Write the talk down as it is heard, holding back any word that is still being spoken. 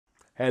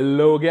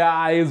Hello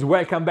guys,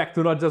 welcome back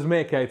to Not Just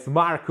Mecha, it's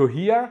Marco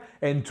here,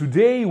 and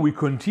today we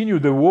continue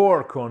the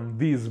work on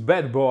this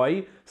bad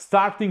boy,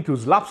 starting to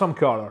slap some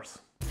colors.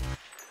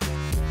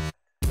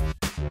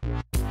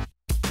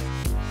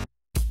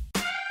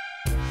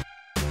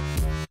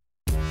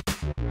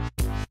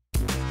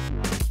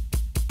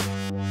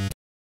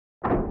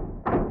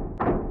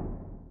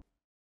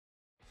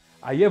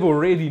 I have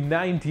already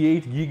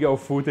 98 GB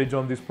of footage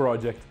on this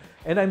project,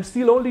 and I'm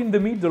still only in the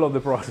middle of the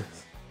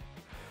process.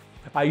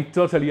 I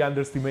totally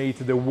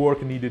underestimate the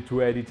work needed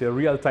to edit a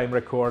real-time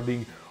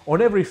recording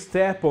on every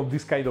step of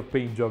this kind of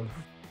paint job.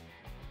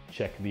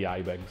 Check the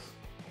eye bags.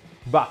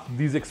 But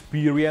this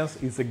experience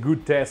is a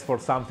good test for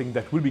something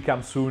that will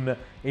become soon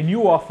a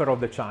new offer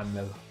of the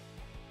channel.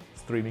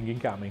 Streaming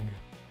incoming.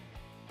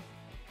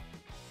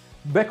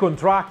 Back on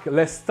track,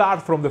 let's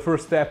start from the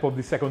first step of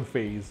the second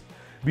phase.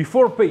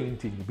 Before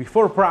painting,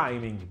 before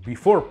priming,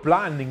 before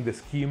planning the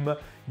scheme,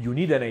 you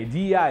need an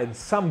idea and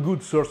some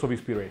good source of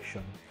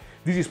inspiration.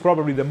 This is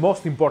probably the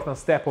most important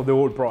step of the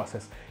whole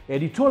process,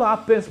 and it all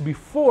happens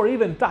before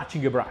even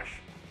touching a brush.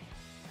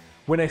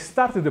 When I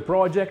started the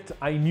project,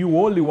 I knew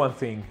only one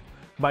thing.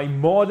 My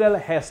model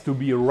has to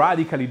be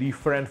radically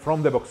different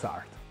from the box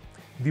art.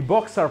 The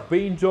box art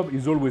paint job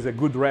is always a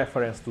good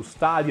reference to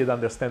study and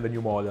understand the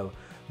new model,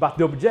 but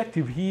the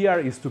objective here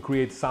is to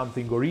create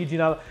something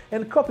original,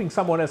 and copying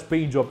someone else's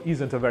paint job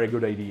isn't a very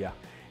good idea,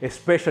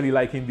 especially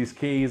like in this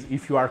case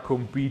if you are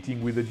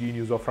competing with the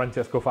genius of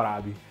Francesco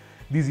Farabi.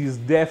 This is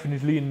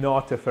definitely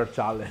not a fair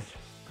challenge.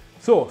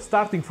 So,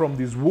 starting from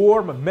this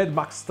warm, Mad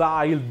Max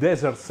style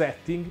desert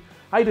setting,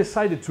 I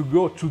decided to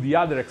go to the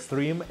other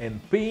extreme and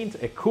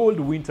paint a cold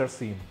winter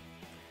scene.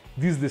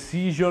 This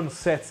decision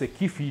sets a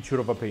key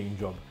feature of a paint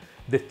job: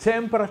 the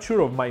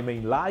temperature of my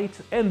main light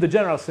and the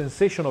general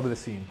sensation of the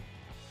scene.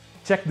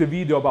 Check the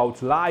video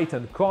about light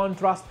and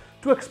contrast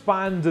to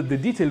expand the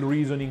detailed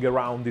reasoning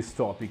around this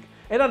topic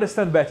and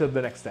understand better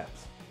the next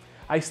steps.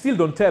 I still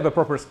don't have a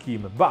proper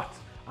scheme, but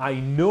I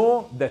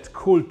know that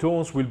cold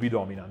tones will be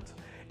dominant,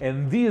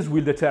 and this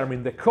will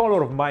determine the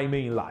color of my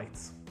main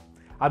lights.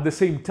 At the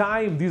same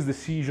time, this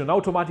decision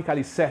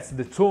automatically sets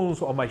the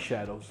tones of my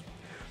shadows.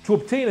 To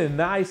obtain a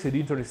nice and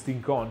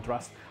interesting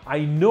contrast,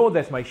 I know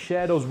that my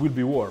shadows will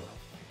be warm.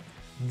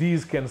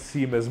 This can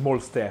seem a small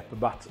step,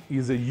 but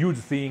is a huge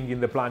thing in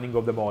the planning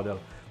of the model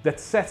that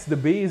sets the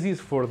basis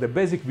for the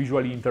basic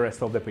visual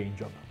interest of the paint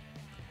job.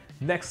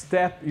 Next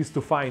step is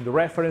to find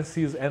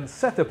references and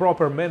set a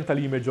proper mental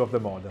image of the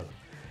model.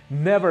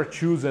 Never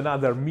choose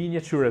another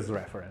miniature as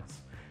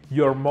reference.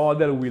 Your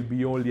model will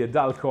be only a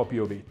dull copy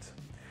of it.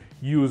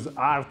 Use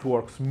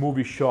artworks,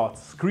 movie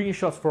shots,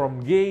 screenshots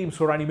from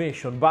games or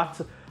animation, but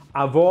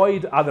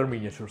avoid other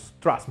miniatures,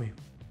 trust me.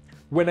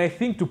 When I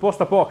think to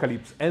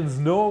post-apocalypse and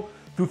snow,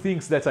 two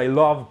things that I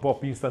love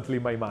pop instantly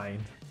in my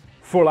mind.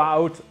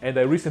 Fallout, and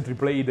I recently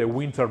played a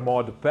winter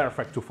mod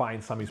perfect to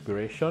find some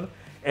inspiration,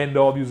 and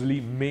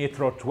obviously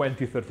Metro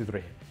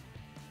 2033.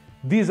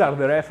 These are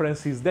the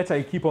references that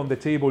I keep on the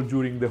table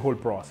during the whole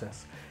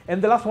process,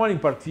 and the last one in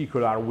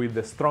particular, with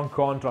the strong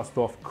contrast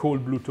of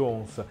cold blue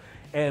tones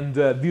and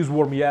this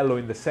warm yellow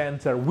in the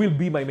center, will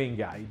be my main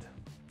guide.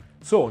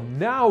 So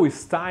now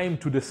it's time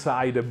to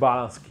decide a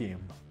balance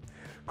scheme.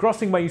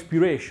 Crossing my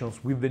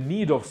inspirations with the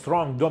need of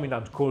strong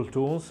dominant cold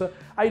tones,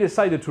 I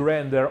decided to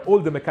render all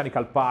the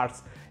mechanical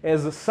parts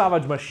as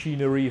savage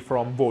machinery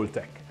from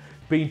Vortex,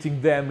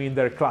 painting them in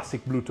their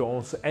classic blue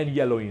tones and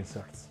yellow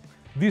inserts.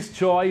 This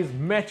choice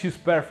matches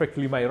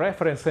perfectly my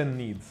reference and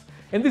needs,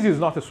 and this is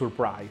not a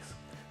surprise.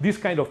 These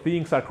kind of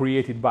things are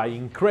created by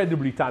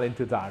incredibly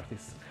talented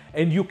artists,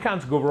 and you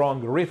can't go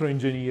wrong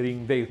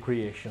retro-engineering their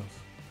creations.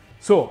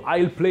 So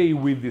I'll play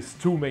with these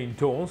two main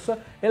tones,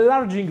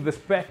 enlarging the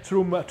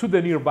spectrum to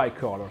the nearby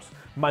colors,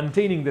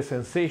 maintaining the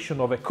sensation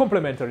of a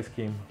complementary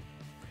scheme.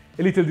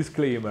 A little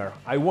disclaimer,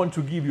 I want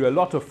to give you a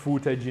lot of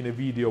footage in a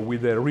video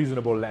with a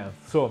reasonable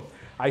length, so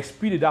I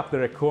speeded up the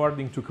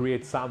recording to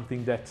create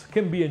something that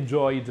can be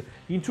enjoyed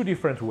in two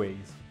different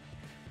ways.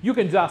 You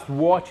can just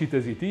watch it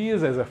as it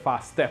is, as a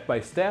fast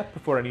step-by-step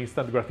for an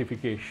instant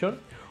gratification,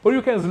 or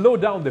you can slow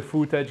down the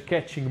footage,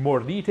 catching more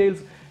details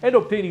and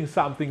obtaining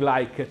something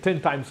like 10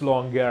 times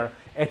longer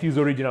at its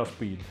original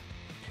speed.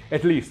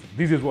 At least,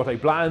 this is what I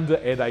planned,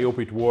 and I hope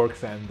it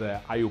works, and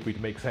I hope it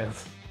makes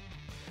sense.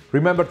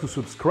 Remember to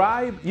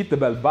subscribe, hit the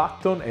bell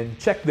button, and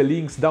check the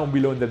links down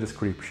below in the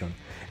description.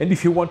 And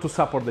if you want to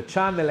support the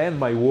channel and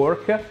my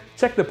work,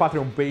 check the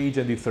Patreon page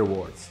and its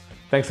rewards.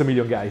 Thanks a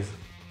million, guys!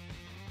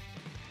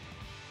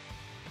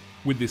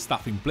 With this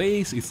stuff in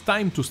place, it's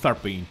time to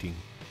start painting.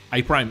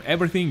 I prime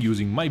everything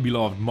using my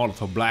beloved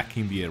Molotov Black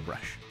in the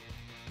airbrush.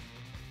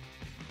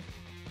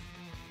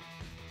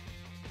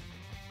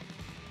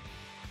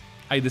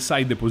 I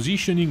decide the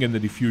positioning and the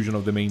diffusion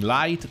of the main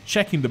light,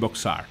 checking the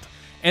box art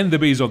and the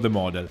base of the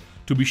model,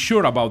 to be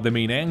sure about the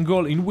main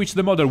angle in which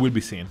the model will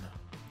be seen.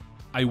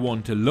 I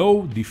want a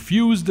low,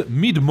 diffused,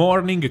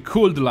 mid-morning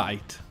cold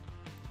light.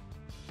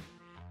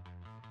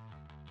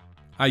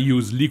 I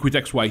use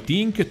Liquitex white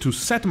ink to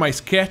set my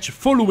sketch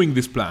following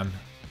this plan.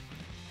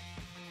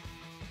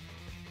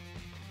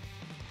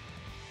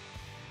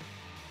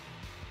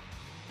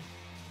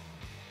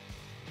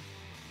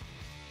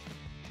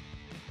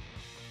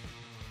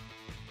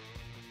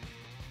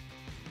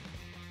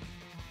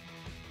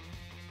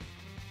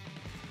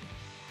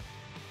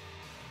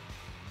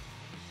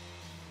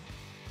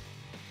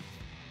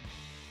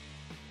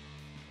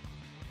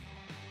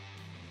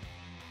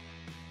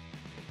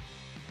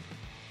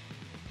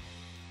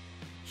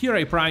 Here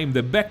I prime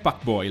the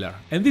backpack boiler,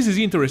 and this is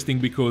interesting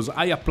because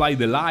I apply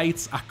the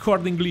lights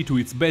accordingly to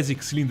its basic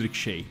cylindric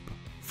shape.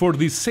 For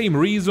this same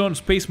reason,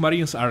 Space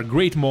Marines are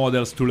great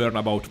models to learn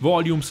about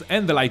volumes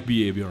and the light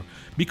behavior,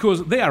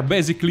 because they are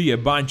basically a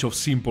bunch of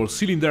simple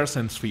cylinders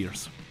and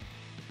spheres.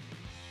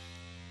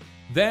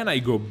 Then I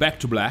go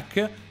back to black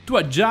to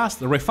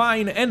adjust,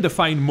 refine and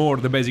define more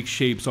the basic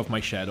shapes of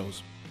my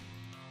shadows.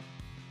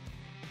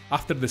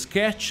 After the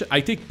sketch,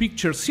 I take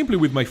pictures simply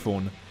with my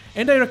phone,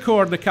 and I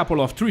record a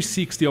couple of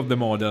 360 of the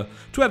model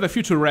to have a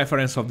future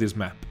reference of this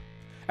map.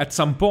 At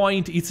some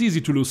point, it's easy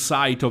to lose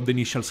sight of the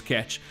initial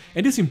sketch,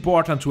 and it's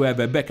important to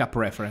have a backup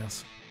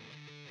reference.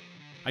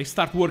 I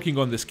start working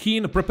on the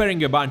skin,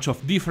 preparing a bunch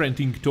of different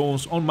ink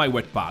tones on my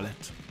wet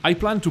palette. I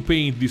plan to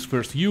paint this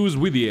first use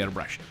with the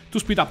airbrush, to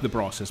speed up the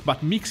process,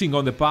 but mixing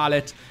on the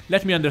palette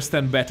let me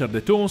understand better the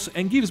tones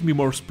and gives me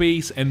more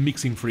space and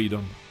mixing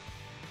freedom.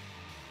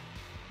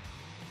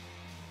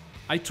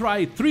 I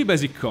try 3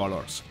 basic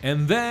colors,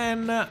 and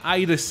then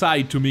I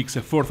decide to mix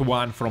a 4th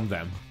one from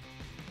them.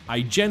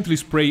 I gently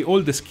spray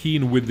all the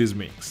skin with this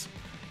mix.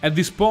 At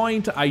this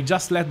point, I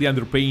just let the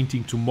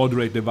underpainting to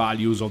modulate the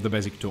values of the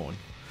basic tone.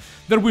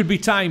 There will be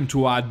time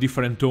to add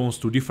different tones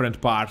to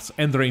different parts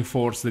and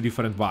reinforce the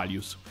different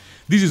values.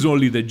 This is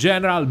only the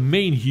general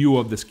main hue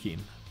of the skin.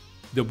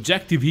 The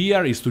objective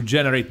here is to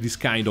generate this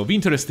kind of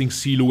interesting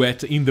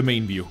silhouette in the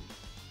main view.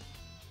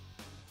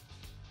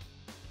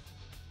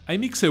 I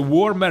mix a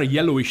warmer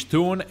yellowish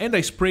tone and I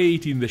spray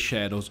it in the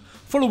shadows,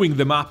 following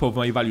the map of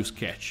my value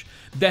sketch,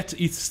 that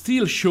it's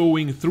still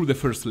showing through the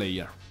first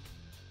layer.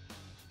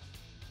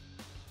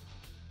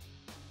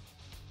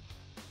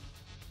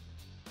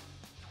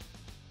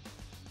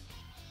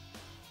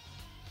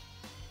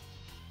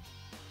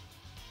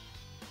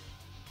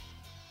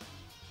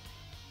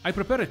 I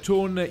prepare a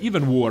tone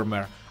even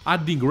warmer,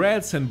 adding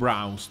reds and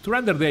browns to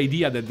render the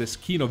idea that the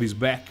skin of his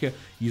back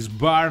is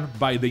burned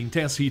by the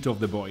intense heat of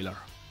the boiler.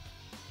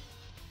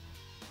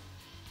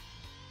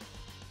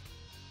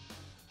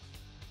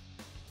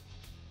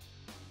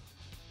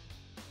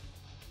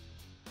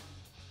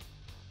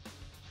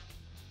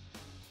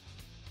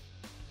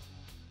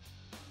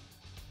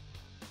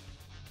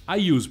 I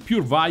use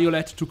pure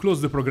violet to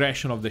close the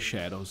progression of the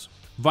shadows.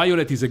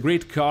 Violet is a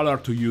great color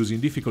to use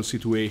in difficult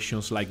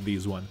situations like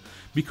this one,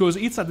 because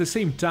it's at the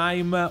same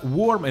time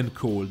warm and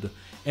cold,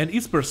 and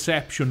its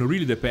perception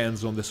really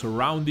depends on the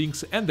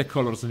surroundings and the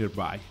colors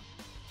nearby.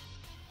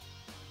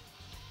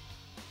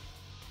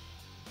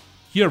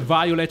 Here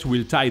violet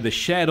will tie the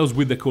shadows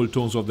with the cold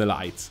tones of the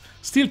lights,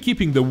 still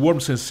keeping the warm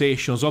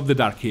sensations of the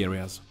dark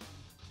areas.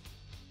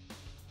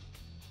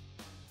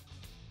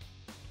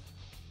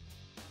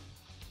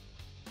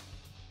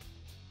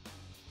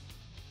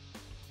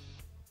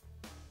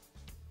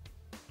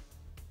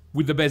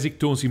 With the basic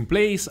tones in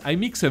place, I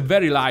mix a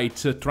very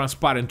light,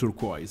 transparent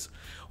turquoise,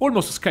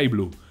 almost sky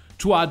blue,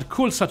 to add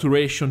cold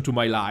saturation to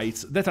my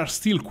lights that are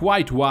still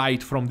quite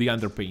white from the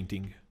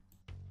underpainting.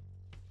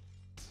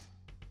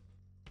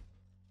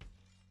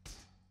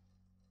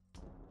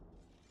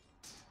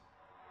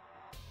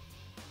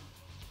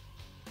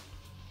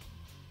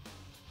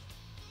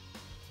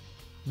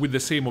 With the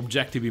same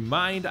objective in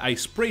mind, I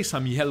spray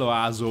some yellow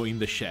azo in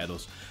the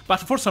shadows, but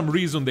for some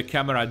reason the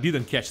camera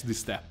didn't catch this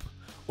step.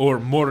 Or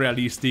more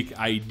realistic,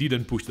 I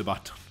didn't push the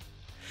button.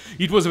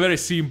 It was a very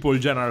simple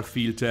general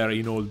filter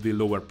in all the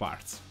lower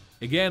parts.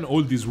 Again,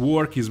 all this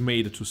work is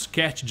made to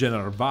sketch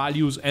general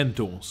values and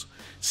tones,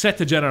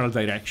 set a general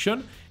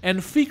direction,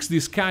 and fix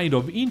this kind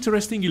of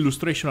interesting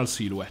illustrational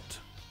silhouette.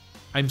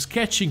 I'm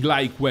sketching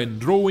like when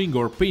drawing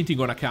or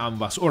painting on a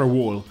canvas or a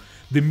wall.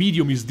 The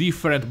medium is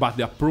different, but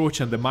the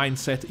approach and the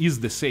mindset is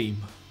the same.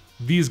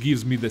 This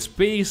gives me the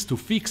space to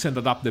fix and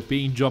adapt the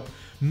paint job,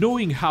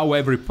 knowing how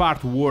every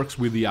part works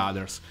with the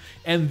others,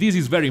 and this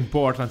is very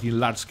important in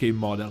large-scale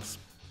models.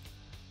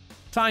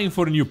 Time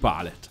for a new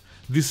palette,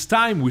 this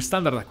time with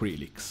standard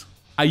acrylics.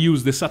 I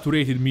use the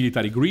saturated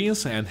military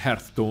greens and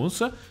earth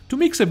tones to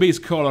mix a base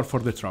color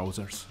for the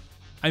trousers.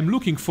 I'm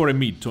looking for a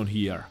mid-tone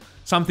here,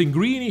 something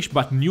greenish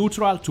but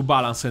neutral to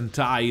balance and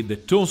tie the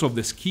tones of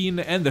the skin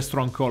and the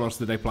strong colors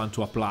that I plan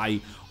to apply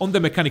on the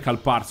mechanical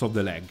parts of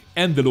the leg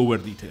and the lower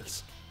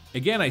details.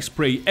 Again, I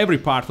spray every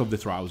part of the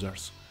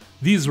trousers.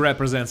 This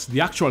represents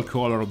the actual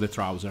color of the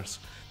trousers,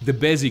 the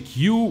basic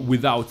hue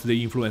without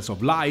the influence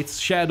of lights,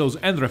 shadows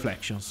and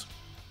reflections.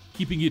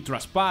 Keeping it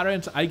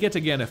transparent, I get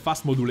again a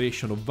fast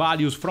modulation of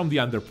values from the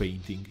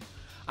underpainting.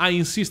 I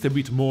insist a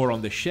bit more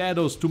on the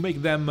shadows to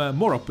make them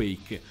more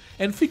opaque,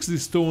 and fix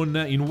this tone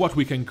in what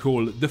we can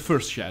call the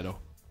first shadow.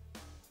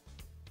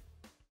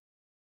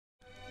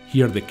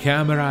 Here the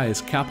camera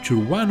has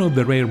captured one of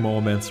the rare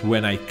moments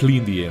when I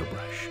clean the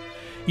airbrush.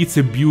 It's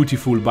a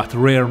beautiful but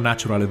rare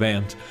natural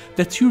event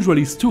that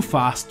usually is too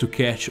fast to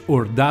catch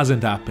or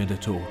doesn't happen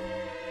at all.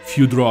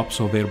 Few drops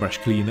of airbrush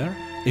cleaner,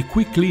 a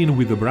quick clean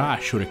with a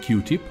brush or a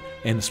Q-tip,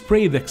 and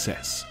spray the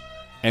excess.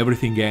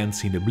 Everything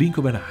ends in the blink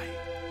of an eye.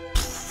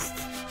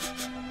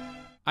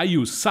 I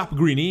use sap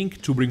green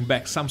ink to bring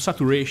back some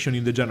saturation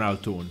in the general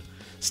tone,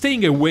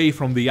 staying away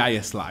from the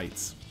highest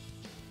lights.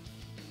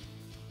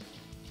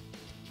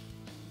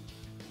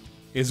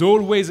 As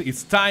always,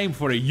 it's time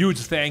for a huge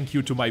thank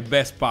you to my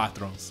best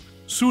patrons.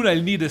 Soon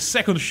I'll need a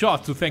second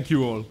shot to thank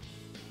you all.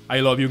 I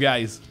love you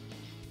guys.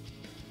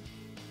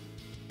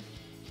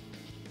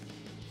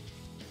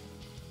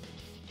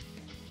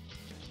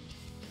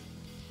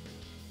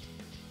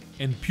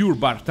 And pure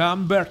burnt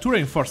umber to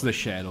reinforce the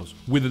shadows,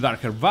 with a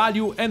darker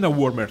value and a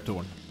warmer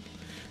tone.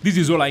 This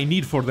is all I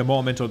need for the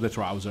moment of the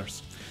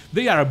trousers.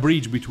 They are a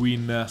bridge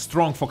between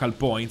strong focal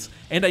points,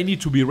 and I need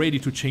to be ready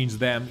to change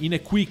them in a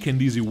quick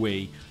and easy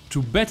way,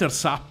 to better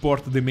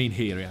support the main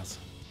areas.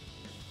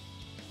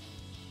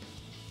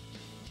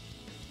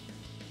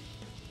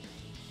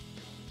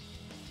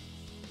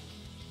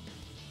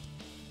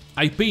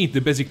 I paint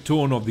the basic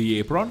tone of the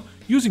apron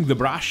using the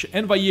brush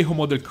and Vallejo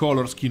Model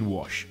Color Skin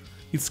Wash.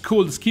 It's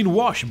called Skin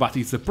Wash, but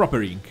it's a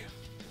proper ink.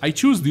 I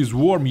choose this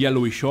warm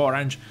yellowish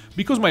orange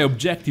because my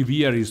objective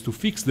here is to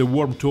fix the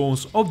warm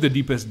tones of the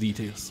deepest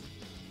details.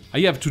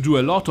 I have to do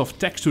a lot of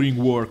texturing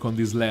work on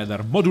this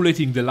leather,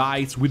 modulating the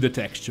lights with the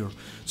texture.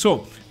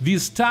 So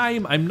this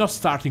time I'm not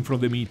starting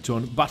from the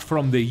mid-tone, but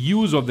from the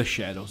use of the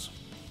shadows.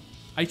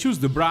 I choose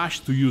the brush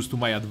to use to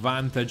my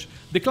advantage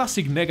the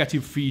classic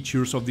negative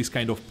features of this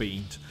kind of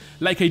paint,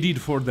 like I did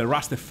for the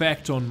rust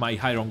effect on my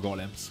iron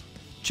golems.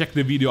 Check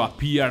the video up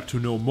here to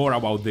know more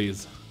about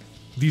this.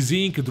 This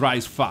ink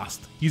dries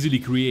fast, easily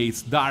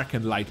creates dark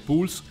and light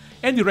pools,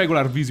 and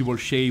irregular visible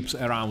shapes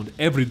around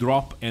every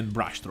drop and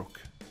brushstroke.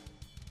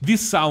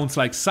 This sounds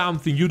like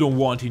something you don't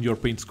want in your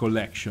paints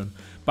collection,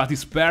 but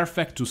is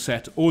perfect to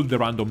set all the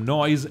random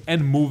noise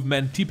and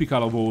movement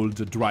typical of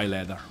old dry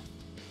leather.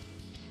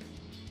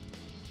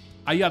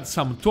 I add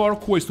some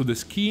turquoise to the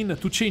skin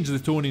to change the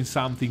tone in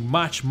something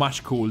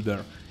much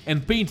colder,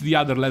 and paint the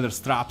other leather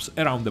straps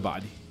around the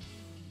body.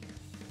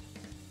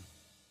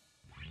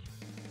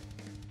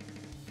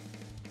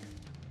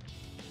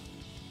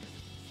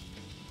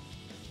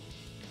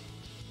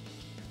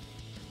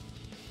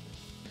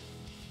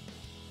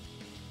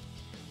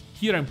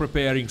 Here I'm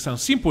preparing some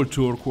simple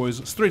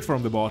turquoise straight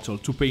from the bottle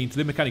to paint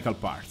the mechanical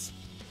parts.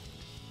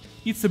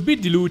 It's a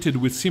bit diluted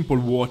with simple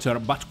water,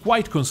 but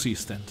quite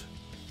consistent.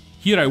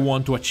 Here I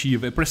want to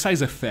achieve a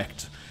precise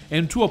effect,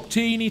 and to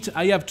obtain it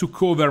I have to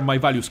cover my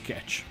value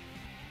sketch.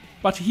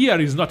 But here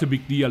is not a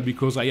big deal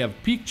because I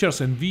have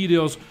pictures and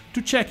videos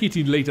to check it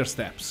in later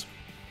steps.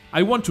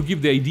 I want to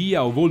give the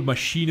idea of old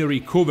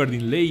machinery covered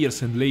in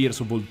layers and layers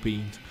of old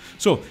paint.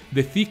 So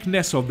the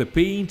thickness of the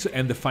paint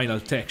and the final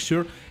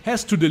texture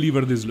has to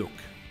deliver this look.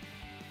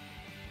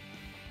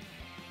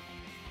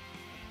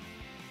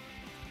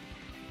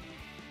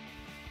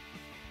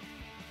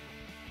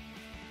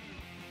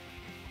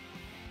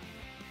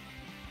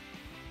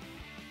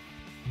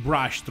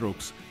 Brush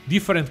strokes,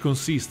 different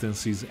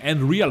consistencies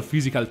and real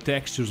physical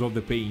textures of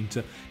the paint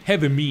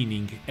have a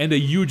meaning and a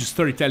huge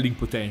storytelling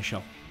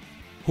potential.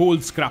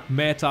 Old scrap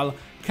metal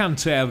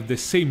can't have the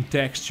same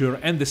texture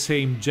and the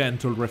same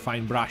gentle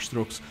refined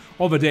brushstrokes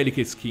of a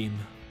delicate skin.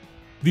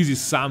 This is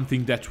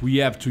something that we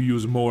have to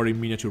use more in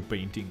miniature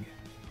painting.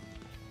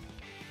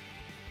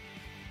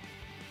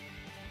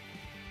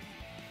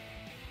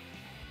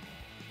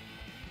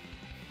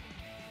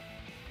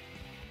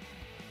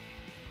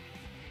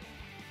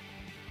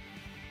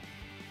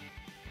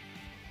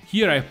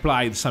 Here I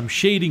applied some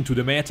shading to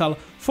the metal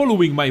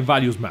following my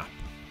values map.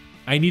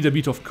 I need a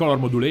bit of color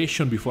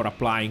modulation before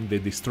applying the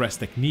distress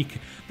technique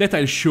that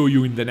I'll show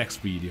you in the next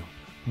video.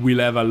 We'll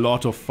have a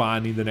lot of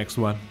fun in the next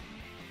one.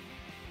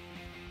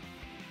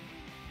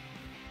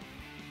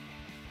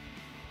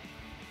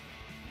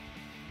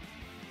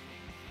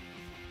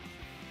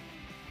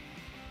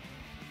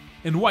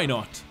 And why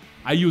not?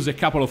 I use a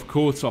couple of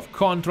coats of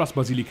contrast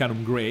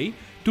Basilicanum Grey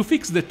to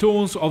fix the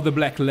tones of the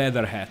black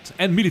leather hat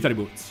and military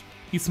boots.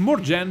 It's more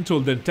gentle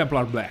than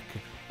Templar Black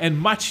and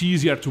much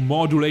easier to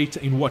modulate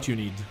in what you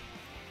need.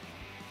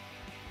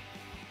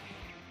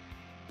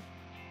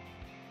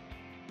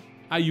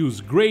 I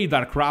use grey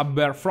dark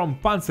rubber from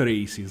Panzer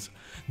Aces,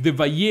 the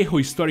Vallejo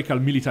historical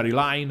military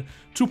line,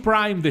 to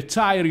prime the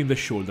tire in the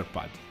shoulder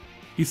pad.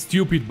 It's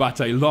stupid, but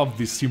I love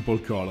this simple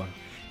color.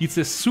 It's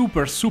a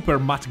super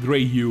matte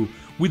grey hue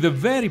with a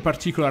very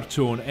particular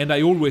tone, and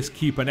I always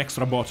keep an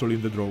extra bottle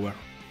in the drawer.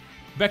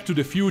 Back to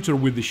the future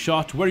with the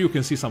shot where you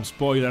can see some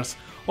spoilers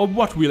of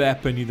what will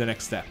happen in the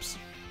next steps.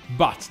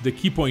 But the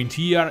key point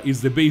here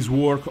is the base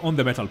work on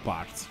the metal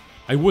parts.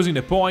 I was in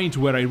a point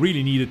where I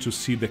really needed to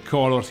see the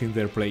colors in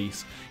their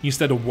place,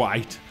 instead of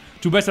white,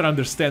 to better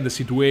understand the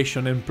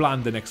situation and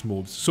plan the next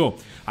moves. So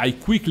I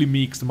quickly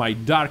mixed my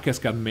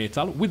darkest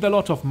gunmetal with a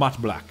lot of matte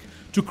black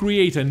to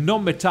create a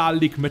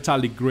non-metallic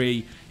metallic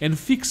grey and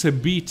fix a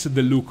bit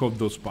the look of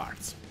those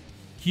parts.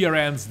 Here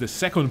ends the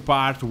second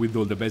part with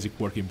all the basic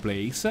work in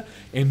place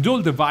and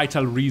all the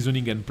vital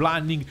reasoning and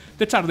planning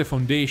that are the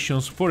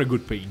foundations for a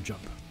good paint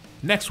job.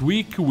 Next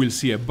week we'll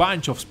see a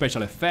bunch of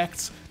special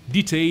effects,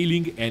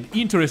 detailing and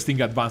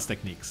interesting advanced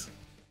techniques.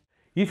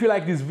 If you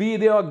like this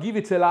video, give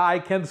it a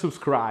like and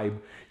subscribe.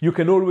 You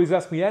can always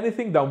ask me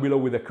anything down below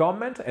with a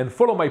comment and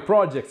follow my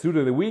projects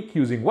during the week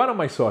using one of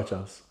my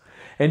socials.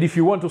 And if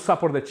you want to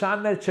support the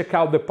channel, check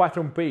out the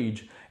Patreon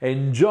page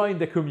and join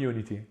the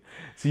community.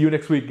 See you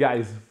next week,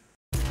 guys.